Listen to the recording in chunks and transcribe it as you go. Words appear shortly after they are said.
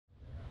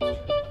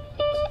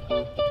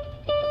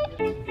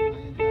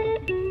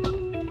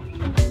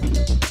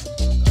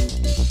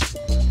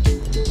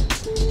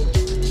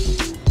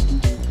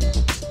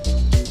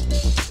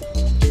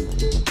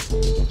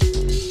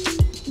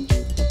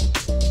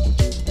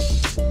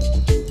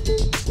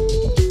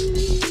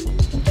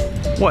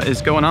What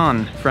is going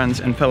on, friends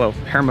and fellow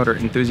paramotor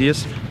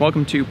enthusiasts?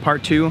 Welcome to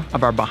part 2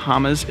 of our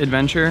Bahamas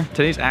adventure.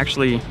 Today's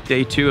actually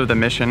day 2 of the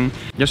mission.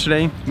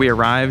 Yesterday we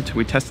arrived,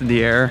 we tested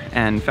the air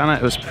and found out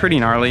it was pretty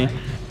gnarly.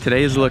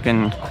 Today is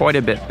looking quite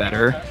a bit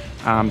better.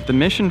 The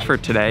mission for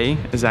today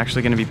is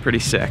actually going to be pretty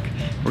sick.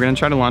 We're going to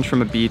try to launch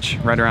from a beach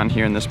right around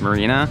here in this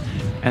marina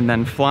and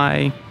then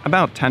fly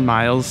about 10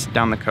 miles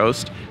down the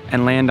coast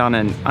and land on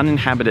an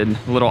uninhabited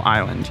little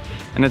island.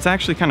 And it's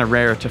actually kind of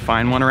rare to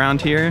find one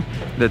around here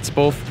that's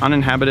both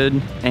uninhabited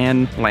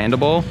and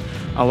landable.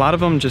 A lot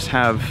of them just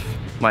have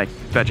like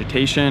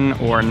vegetation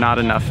or not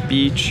enough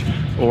beach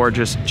or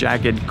just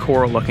jagged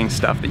coral looking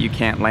stuff that you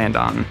can't land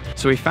on.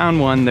 So we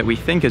found one that we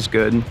think is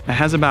good. It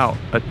has about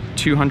a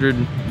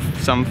 200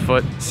 some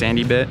foot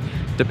sandy bit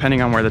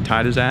depending on where the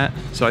tide is at.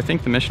 So I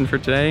think the mission for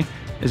today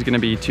is going to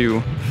be to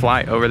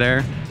fly over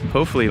there,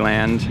 hopefully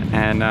land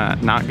and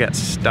not get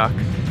stuck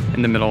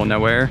in the middle of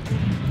nowhere.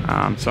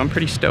 So I'm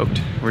pretty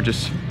stoked. We're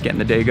just getting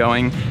the day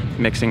going,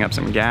 mixing up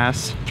some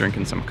gas,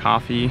 drinking some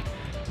coffee.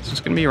 It's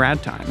just gonna be a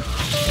rad time.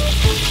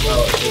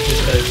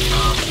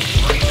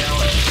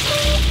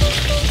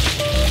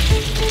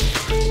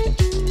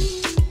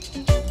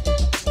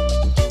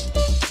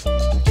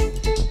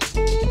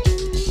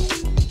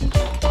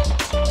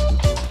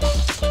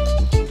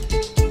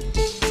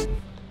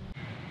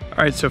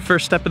 All right, so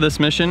first step of this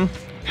mission,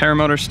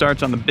 paramotor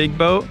starts on the big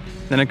boat,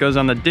 then it goes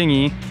on the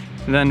dinghy.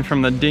 Then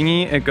from the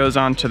dinghy, it goes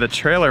on to the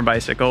trailer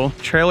bicycle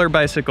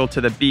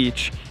to the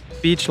beach,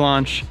 beach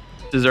launch,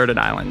 deserted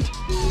island.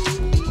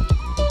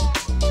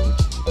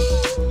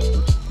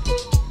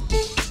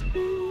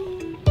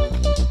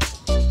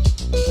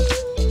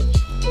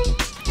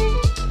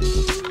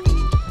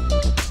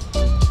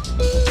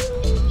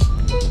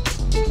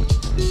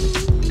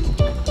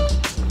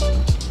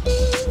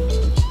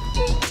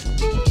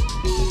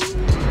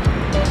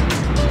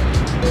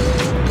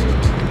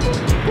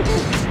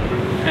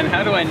 And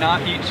how do I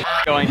not eat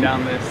going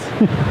down this?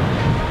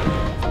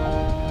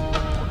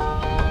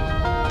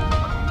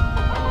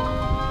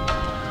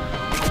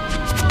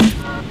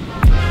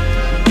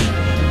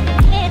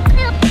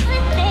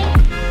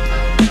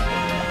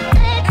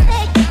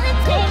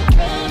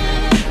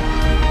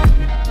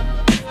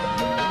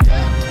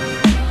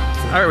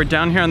 All right, we're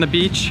down here on the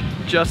beach,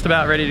 just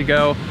about ready to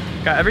go.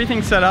 Got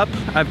everything set up.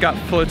 I've got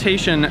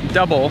flotation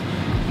double,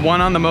 one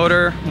on the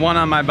motor, one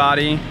on my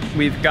body.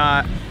 We've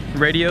got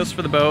radios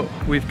for the boat.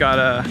 We've got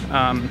a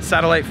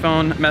satellite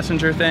phone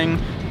messenger thing.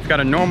 We've got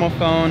a normal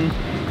phone.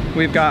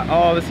 We've got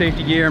all the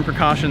safety gear and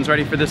precautions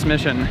ready for this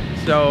mission.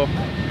 So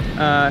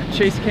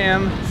chase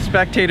cam,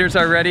 spectators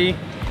are ready.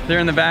 They're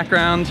in the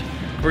background.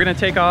 We're gonna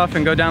take off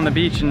and go down the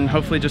beach and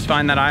hopefully just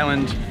find that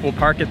island. We'll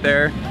park it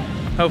there,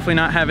 hopefully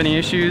not have any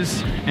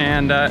issues,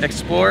 and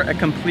explore a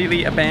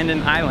completely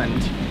abandoned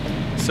island.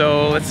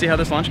 So let's see how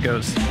this launch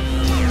goes.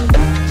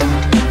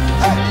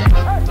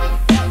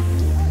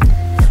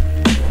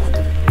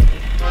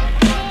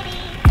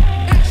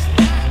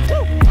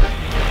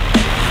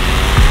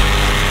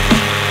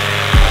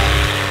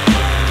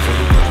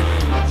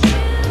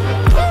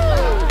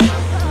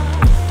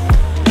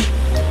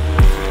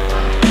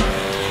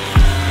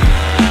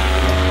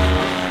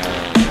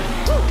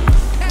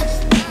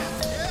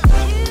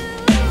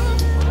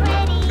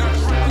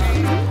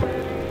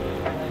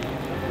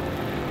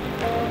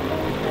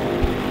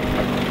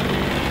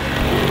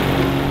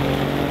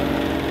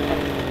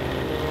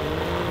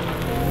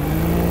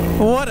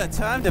 What a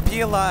time to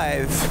be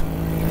alive.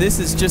 This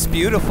is just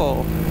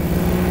beautiful.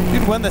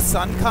 Dude, when the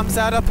sun comes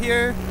out up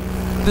here,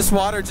 this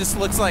water just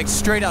looks like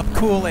straight up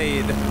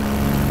Kool-Aid.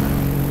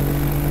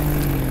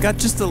 Got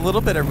just a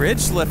little bit of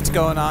ridge lift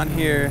going on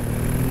here.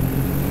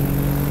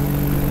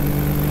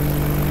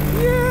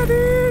 Yeah,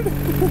 dude.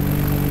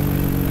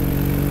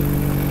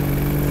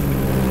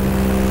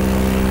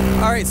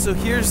 Alright, so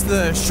here's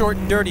the short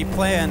and dirty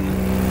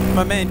plan.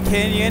 My man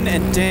Canyon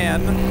and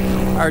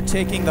Dan are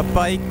taking the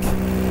bike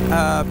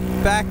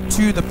back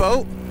to the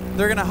boat.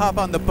 They're gonna hop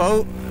on the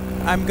boat.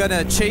 I'm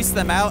gonna chase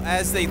them out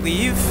as they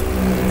leave,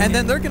 and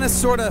then they're gonna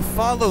sort of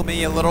follow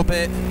me a little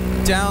bit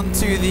down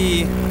to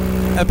the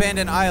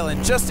abandoned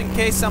island, just in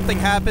case something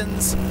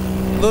happens.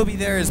 They'll be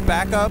there as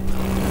backup.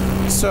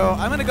 So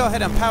I'm gonna go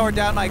ahead and power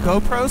down my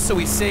GoPro so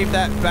we save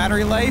that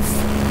battery life,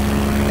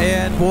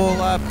 and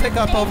we'll pick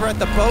up over at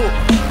the boat.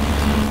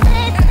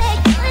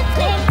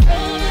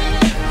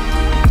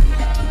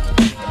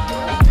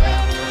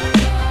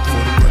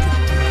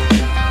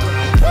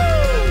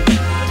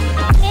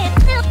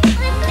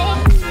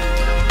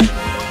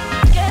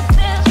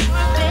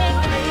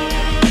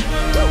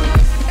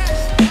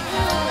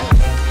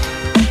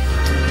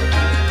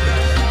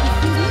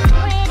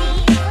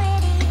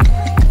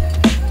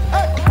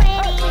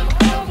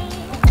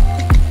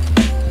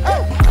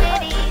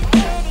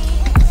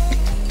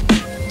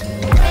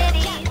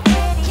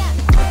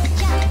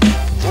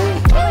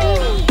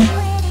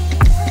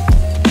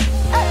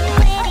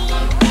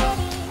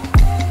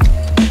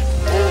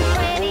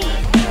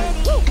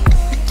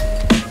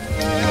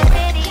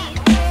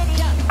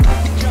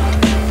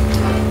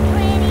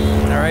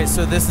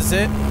 So this is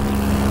it.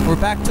 We're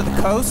back to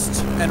the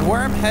coast, and where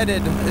I'm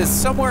headed is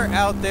somewhere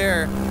out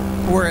there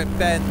where it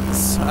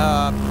bends.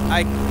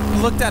 I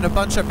looked at a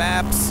bunch of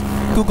maps,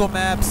 Google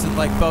Maps, and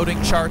like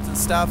boating charts and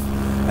stuff.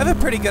 I have a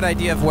pretty good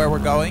idea of where we're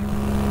going.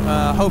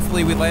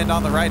 Hopefully we land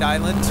on the right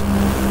island.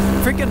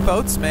 Freaking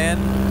boats, man.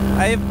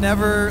 I have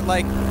never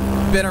like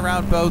been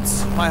around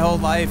boats my whole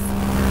life.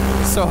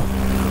 So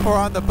we're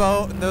on the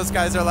boat and those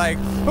guys are like,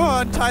 oh,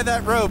 untie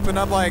that rope. And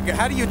I'm like,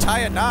 how do you tie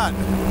a knot?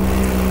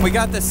 We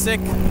got the sick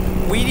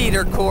weed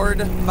eater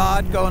cord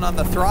mod going on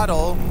the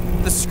throttle.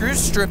 The screw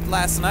stripped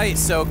last night,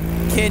 so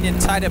Canyon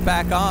tied it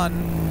back on.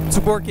 It's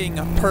working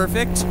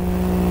perfect.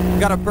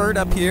 Got a bird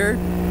up here.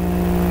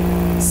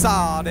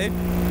 Saw it.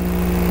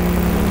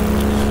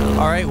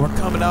 Alright, we're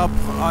coming up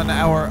on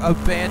our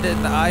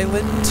abandoned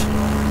island.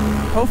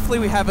 Hopefully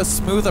we have a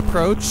smooth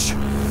approach.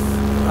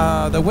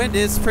 The wind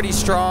is pretty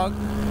strong,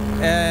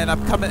 and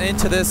I'm coming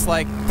into this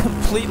like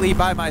completely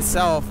by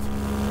myself,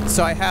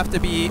 so I have to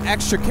be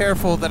extra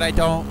careful that I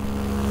don't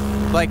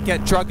like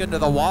get drug into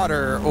the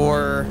water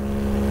or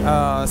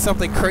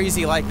something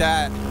crazy like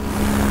that.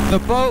 The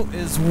boat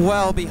is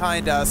well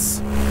behind us.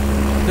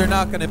 They're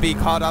not going to be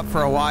caught up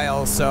for a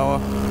while, so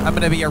I'm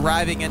going to be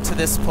arriving into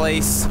this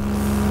place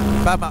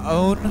by my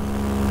own.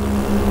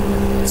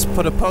 Just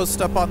put a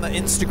post up on the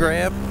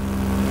Instagram.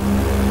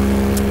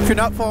 If you're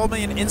not following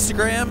me on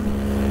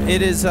Instagram,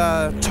 it is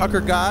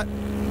Tucker Gott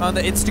on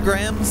the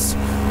Instagrams.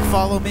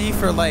 Follow me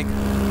for like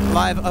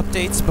live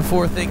updates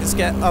before things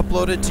get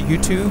uploaded to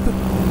YouTube.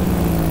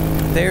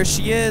 There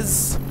she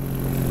is.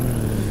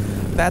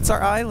 That's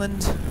our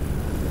island.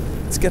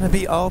 It's gonna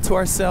be all to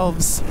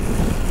ourselves.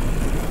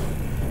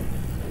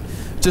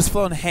 Just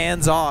flown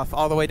hands off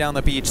all the way down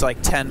the beach,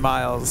 like 10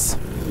 miles.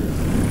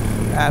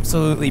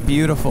 Absolutely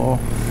beautiful.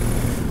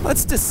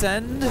 Let's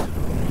descend,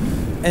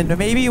 and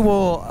maybe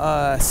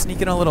we'll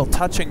sneak in a little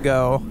touch and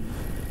go.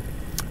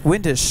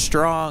 Wind is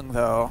strong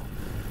though.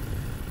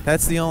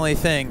 That's the only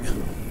thing.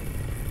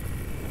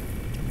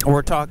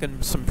 We're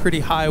talking some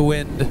pretty high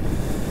wind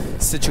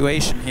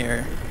situation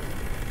here.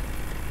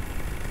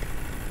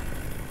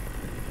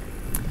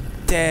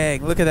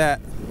 Dang, look at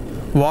that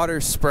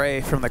water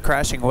spray from the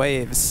crashing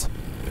waves.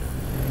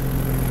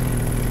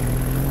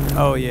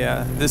 Oh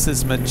yeah, this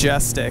is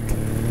majestic.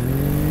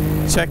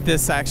 Check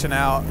this action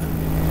out.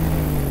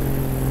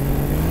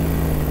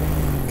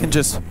 Can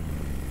just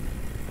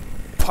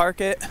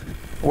park it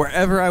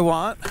wherever I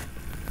want.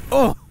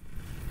 Oh,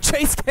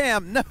 chase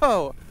cam,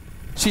 no!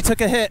 She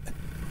took a hit.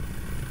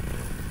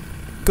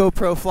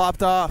 GoPro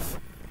flopped off.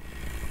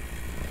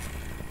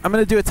 I'm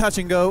gonna do a touch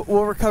and go.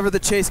 We'll recover the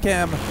chase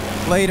cam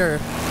later.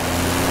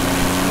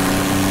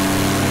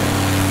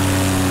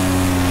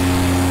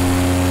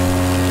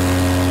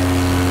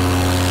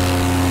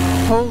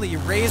 Holy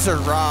razor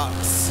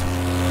rocks.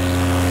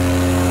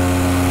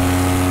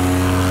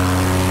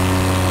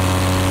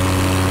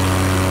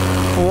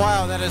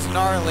 Wow, that is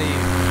gnarly.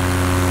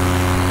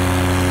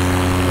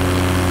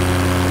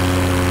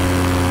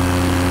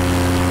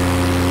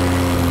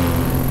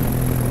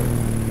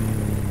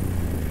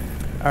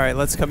 All right,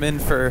 let's come in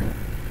for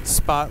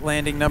spot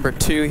landing number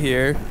 2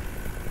 here.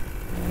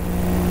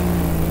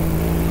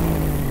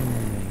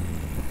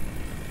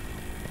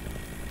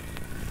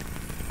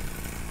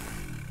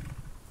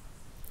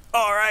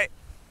 All right,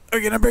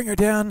 we're gonna bring her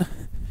down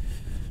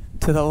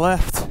to the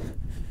left,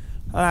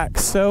 like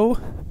so.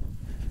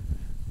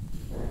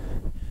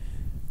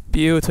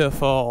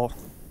 Beautiful.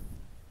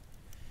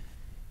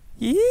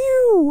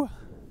 You.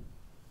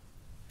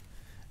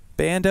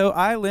 Bando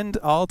Island,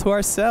 all to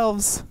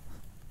ourselves.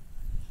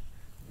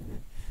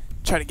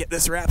 Try to get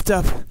this wrapped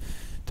up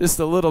just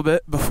a little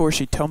bit before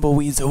she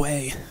tumbleweeds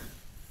away.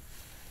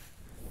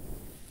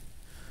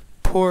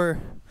 Poor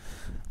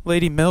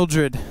Lady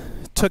Mildred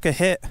took a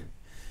hit.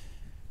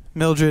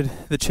 Mildred,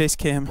 the chase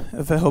cam,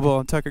 available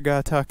on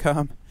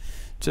tuckergott.com.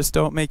 Just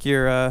don't make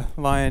your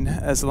line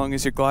as long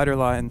as your glider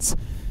lines,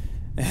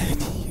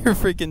 and your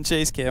freaking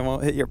chase cam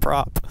won't hit your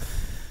prop.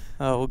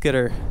 We'll get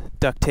her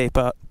duct taped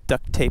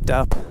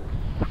up.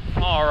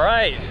 All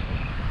right,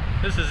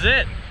 this is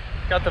it.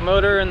 Got the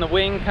motor and the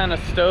wing kind of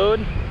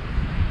stowed.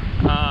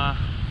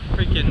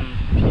 Freaking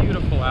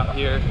beautiful out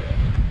here.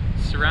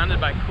 Surrounded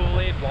by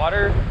Kool-Aid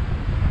water.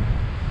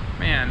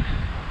 Man,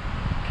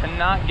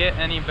 cannot get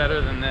any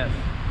better than this.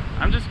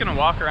 I'm just gonna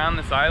walk around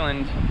this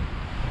island,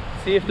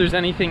 see if there's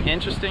anything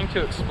interesting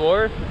to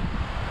explore.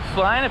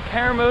 Flying a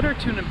paramotor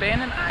to an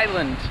abandoned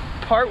island,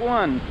 part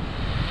 1.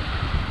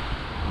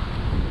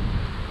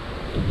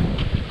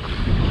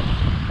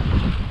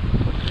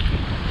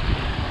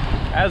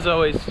 As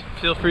always,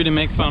 feel free to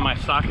make fun of my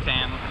sock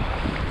tan.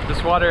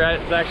 This water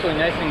is actually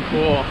nice and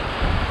cool.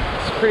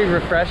 It's pretty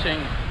refreshing.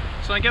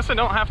 So I guess I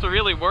don't have to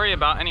really worry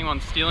about anyone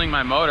stealing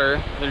my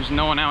motor. There's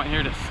no one out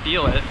here to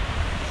steal it.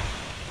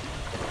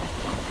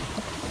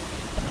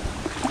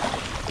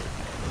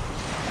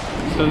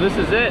 So this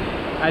is it.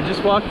 I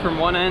just walked from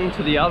one end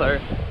to the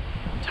other.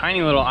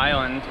 Tiny little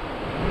island.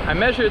 I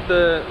measured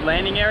the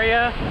landing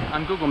area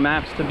on Google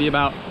Maps to be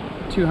about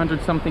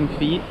 200 something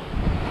feet.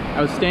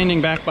 I was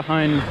standing back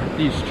behind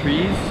these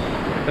trees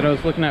that that I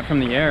was looking at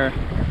from the air.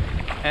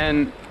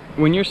 And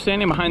when you're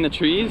standing behind the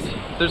trees,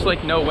 there's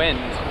like no wind.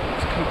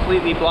 It's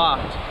completely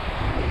blocked.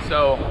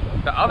 So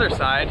the other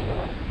side,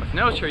 with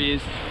no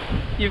trees,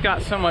 you've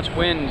got so much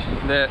wind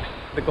that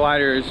the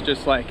glider is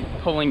just like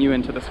pulling you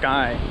into the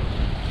sky.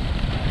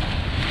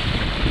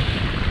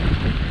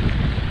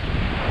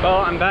 Well,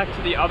 I'm back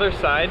to the other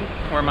side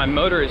where my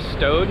motor is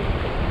stowed.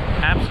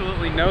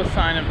 Absolutely no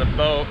sign of the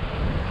boat.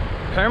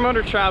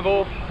 Paramotor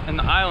travel in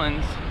the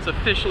islands is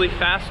officially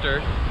faster,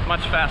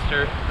 much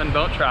faster than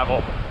boat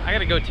travel. I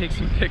gotta go take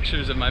some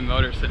pictures of my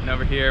motor sitting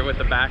over here with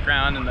the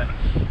background and the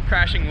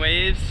crashing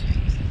waves.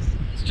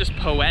 It's just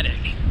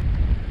poetic.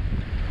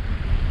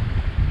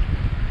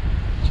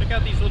 Check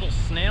out these little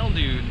snail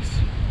dudes.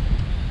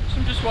 So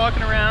I'm just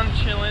walking around,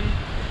 chilling,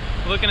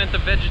 looking at the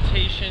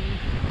vegetation,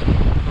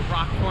 the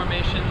rock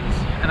formations,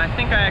 and I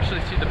think I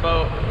actually see the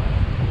boat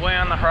way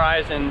on the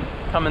horizon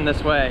coming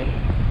this way.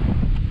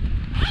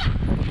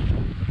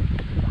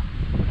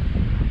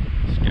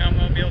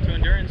 Scoutmobile to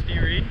Endurance, do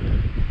you read?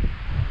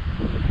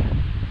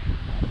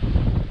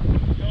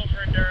 Go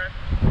for Endurance.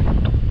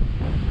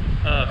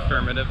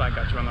 Affirmative, I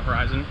got you on the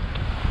horizon.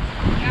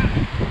 Yeah.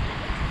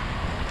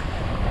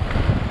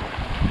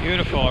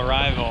 Beautiful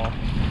arrival.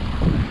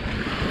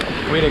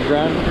 Way to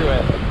ground through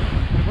it.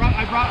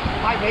 I brought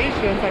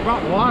libations, I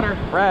brought water.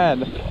 Rad.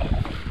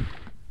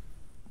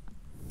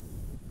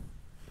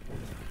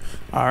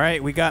 All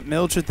right, we got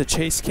Mildred the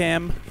chase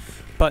cam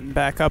buttoned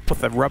back up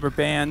with a rubber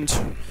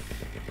band.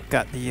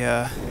 Got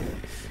the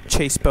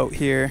chase boat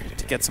here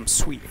to get some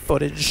sweet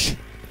footage.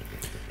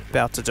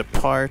 About to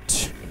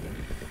depart.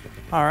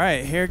 All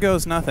right, here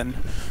goes nothing.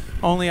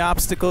 Only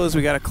obstacle is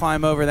we got to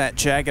climb over that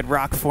jagged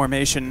rock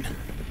formation.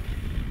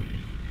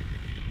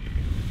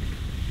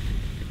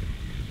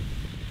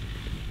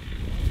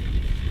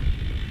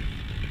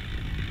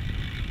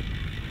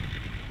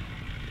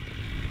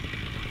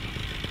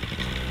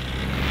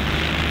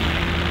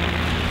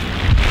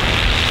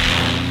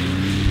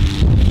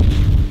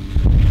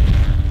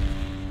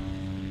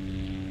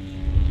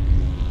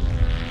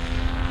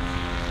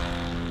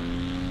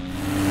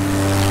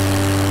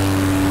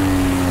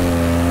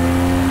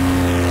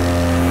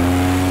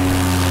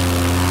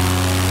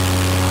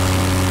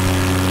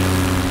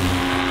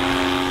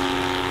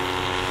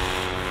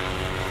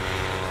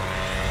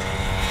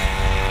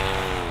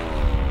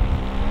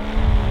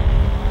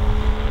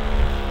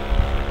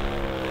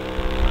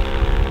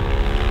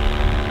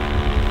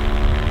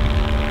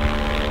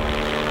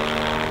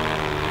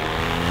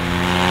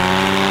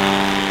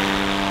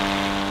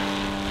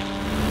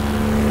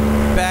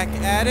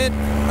 At it,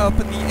 up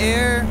in the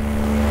air.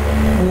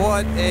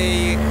 What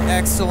a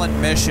excellent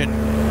mission.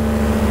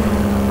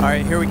 All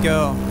right, here we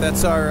go.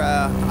 That's our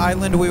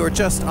island we were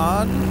just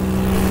on.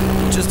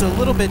 Just a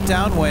little bit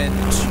downwind.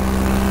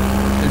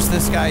 There's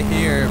this guy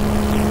here.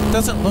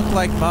 Doesn't look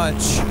like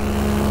much,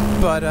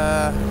 but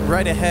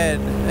right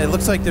ahead, it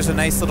looks like there's a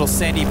nice little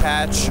sandy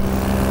patch.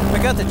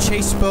 We got the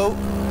chase boat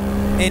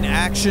in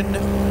action.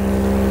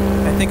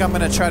 I think I'm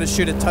gonna try to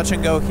shoot a touch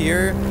and go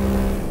here.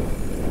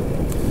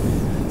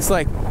 It's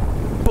like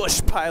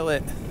bush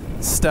pilot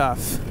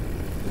stuff.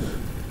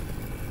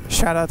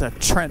 Shout out to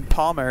Trent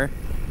Palmer.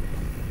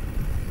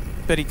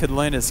 Bet he could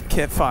land his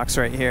Kit Fox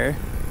right here.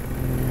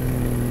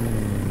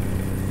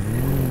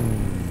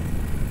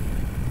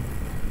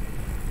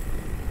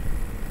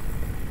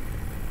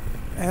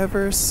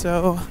 Ever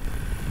so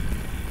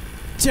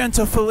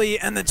gentlefully,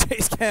 and the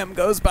chase cam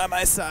goes by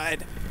my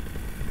side.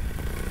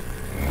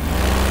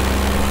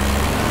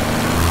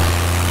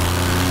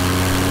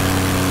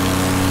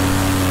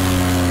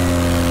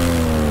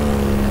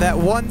 That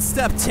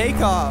one-step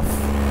takeoff.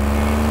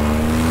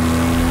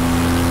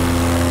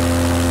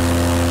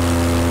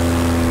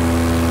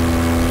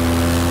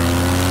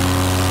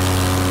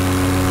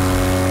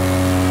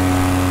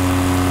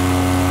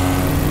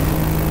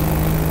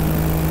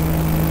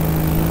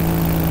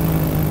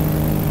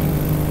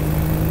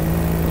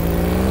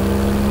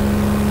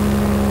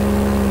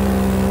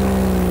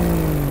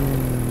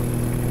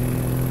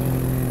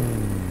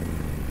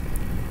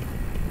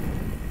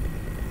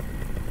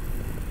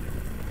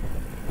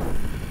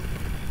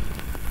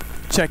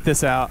 Check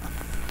this out.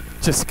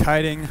 Just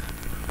kiting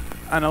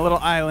on a little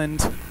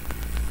island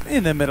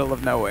in the middle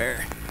of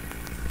nowhere.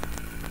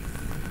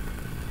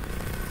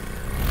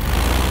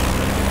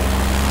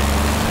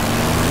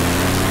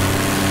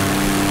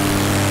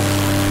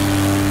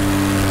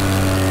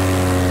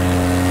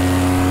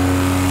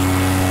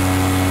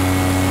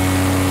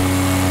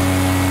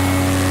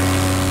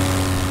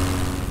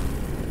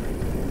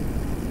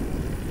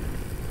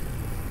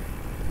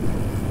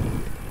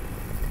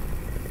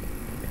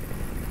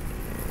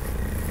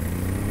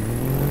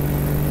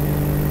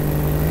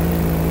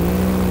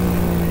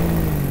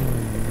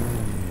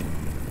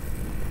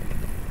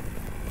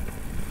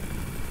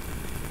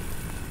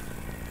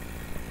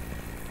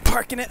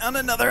 Parking it on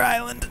another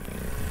island.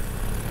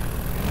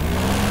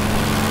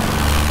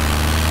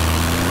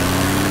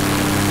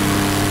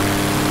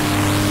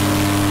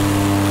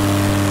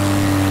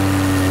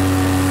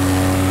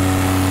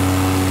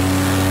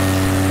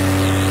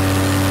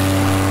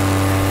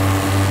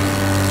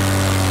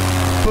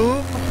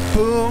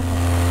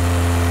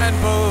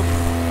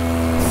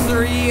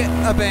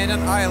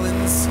 abandoned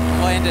islands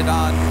landed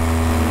on.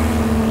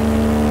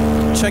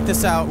 Check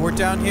this out. We're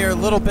down here a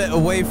little bit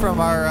away from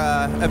our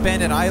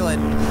abandoned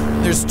island.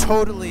 There's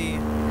totally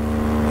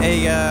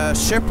a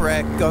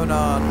shipwreck going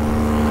on.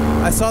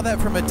 I saw that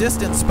from a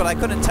distance, but I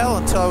couldn't tell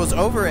until I was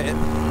over it.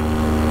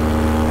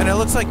 And it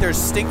looks like there's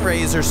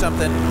stingrays or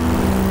something.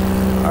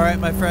 Alright,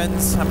 my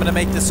friends, I'm gonna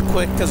make this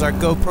quick because our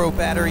GoPro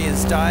battery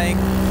is dying.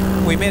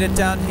 We made it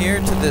down here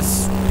to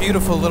this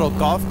beautiful little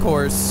golf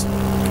course,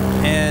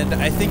 and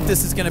I think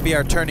this is gonna be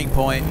our turning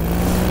point.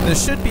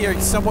 This should be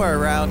somewhere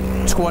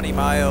around 20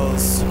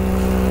 miles.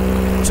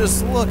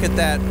 Just look at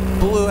that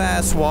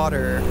blue-ass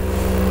water.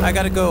 I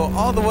gotta go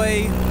all the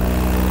way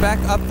back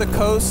up the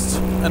coast,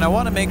 and I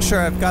want to make sure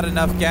I've got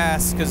enough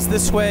gas, because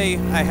this way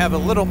I have a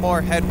little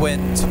more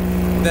headwind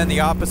than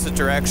the opposite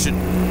direction.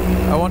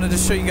 I wanted to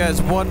show you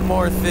guys one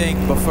more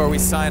thing before we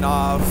sign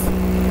off.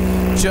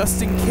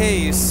 Just in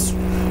case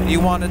you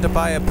wanted to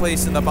buy a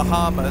place in the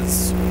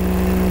Bahamas,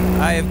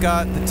 I have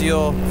got the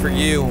deal for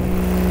you.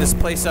 This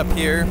place up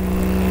here,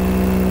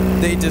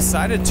 they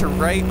decided to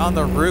write on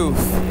the roof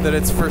that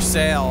it's for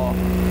sale.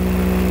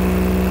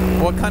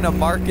 What kind of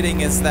marketing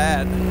is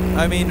that?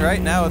 I mean,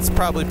 right now it's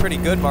probably pretty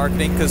good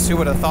marketing, because who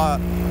would have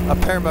thought a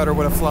paramotor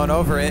would have flown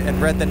over it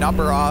and read the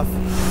number off.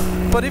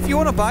 But if you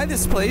want to buy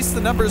this place, the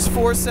number is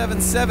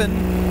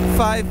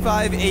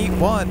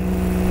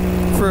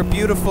 477-5581 for a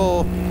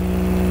beautiful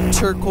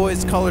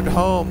turquoise colored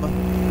home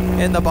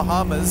in the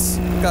Bahamas.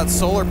 Got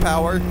solar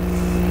power.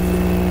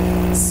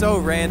 So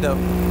random.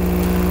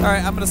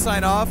 Alright, I'm going to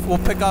sign off. We'll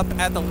pick up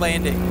at the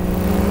landing.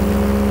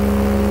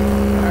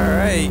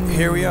 Alright,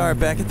 here we are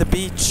back at the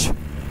beach.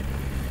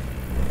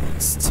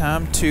 It's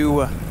time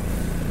to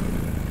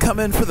come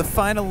in for the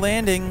final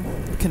landing.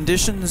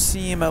 Conditions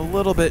seem a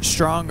little bit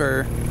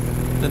stronger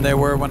than they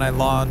were when I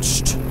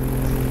launched.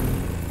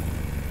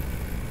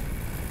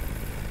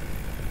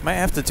 Might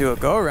have to do a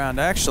go-around,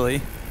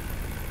 actually.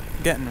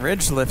 I'm getting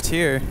ridge lift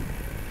here.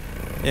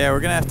 Yeah,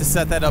 we're gonna have to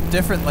set that up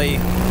differently.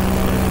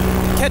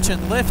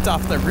 Catching lift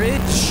off the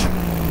ridge.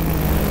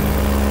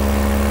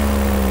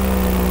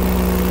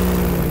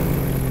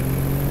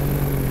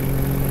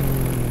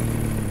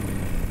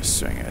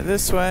 Swing her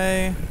this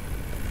way.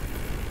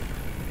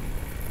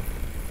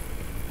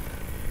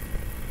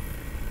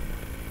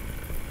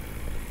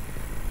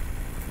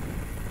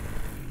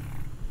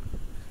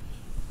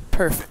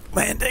 Perfect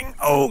landing.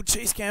 Oh,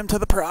 chase cam to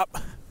the prop.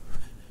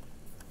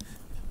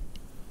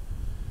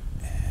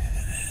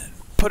 And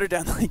put her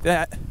down like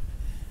that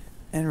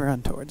and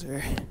run towards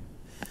her.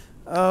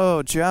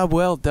 Oh, job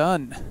well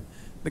done.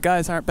 The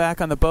guys aren't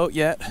back on the boat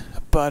yet,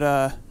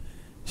 but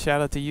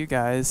shout out to you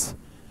guys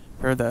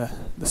for the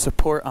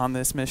support on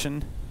this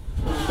mission.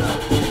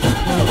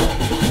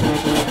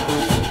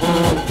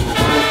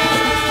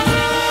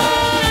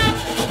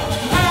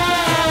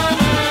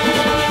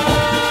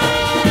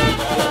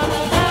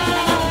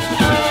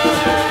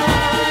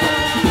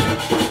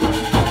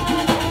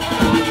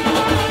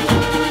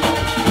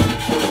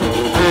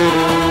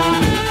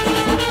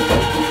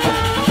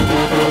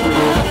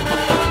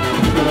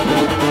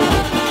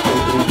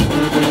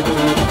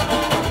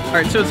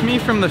 Alright, so it's me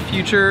from the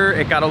future.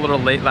 It got a little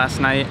late last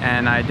night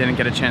and I didn't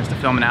get a chance to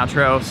film an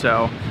outro,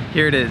 so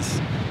here it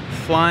is.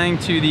 Flying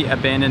to the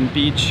abandoned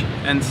beach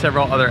and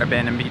several other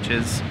abandoned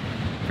beaches.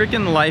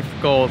 Freaking life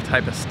goal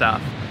type of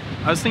stuff.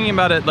 I was thinking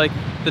about it, like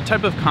the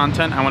type of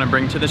content I want to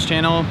bring to this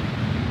channel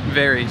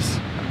varies.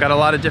 I've got a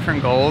lot of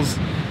different goals,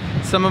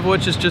 some of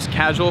which is just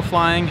casual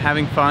flying,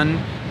 having fun,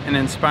 and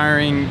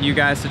inspiring you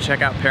guys to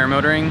check out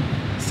paramotoring.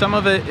 Some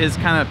of it is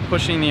kind of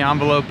pushing the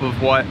envelope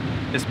of what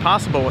is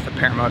possible with a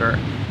paramotor.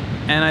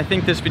 And I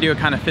think this video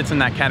kind of fits in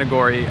that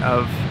category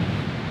of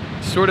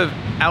sort of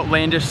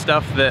outlandish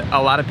stuff that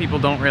a lot of people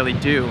don't really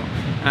do.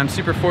 And I'm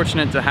super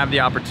fortunate to have the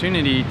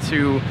opportunity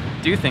to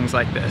do things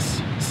like this.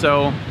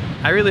 So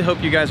I really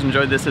hope you guys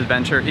enjoyed this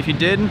adventure. If you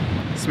did,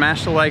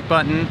 smash the like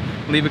button,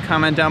 leave a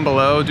comment down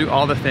below, do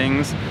all the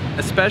things.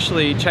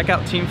 Especially check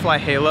out Team Fly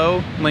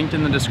Halo, linked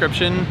in the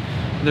description.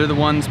 They're the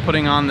ones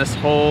putting on this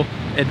whole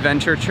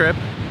adventure trip.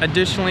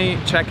 Additionally,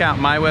 check out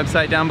my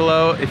website down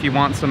below if you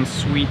want some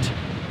sweet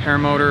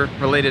paramotor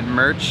related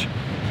merch.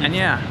 And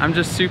yeah, I'm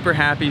just super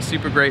happy,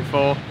 super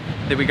grateful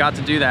that we got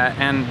to do that.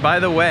 And by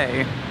the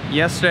way,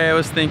 yesterday I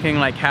was thinking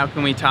like, how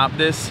can we top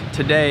this?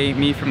 Today,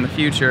 me from the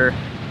future,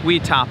 we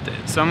topped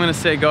it. So I'm gonna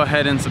say go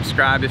ahead and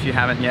subscribe if you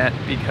haven't yet,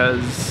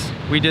 because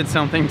we did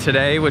something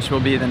today, which will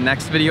be the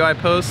next video I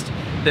post,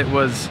 that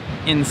was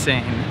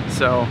insane.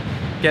 So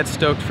get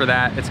stoked for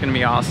that. It's gonna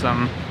be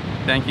awesome.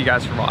 Thank you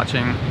guys for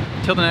watching.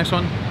 Till the next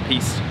one,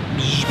 peace.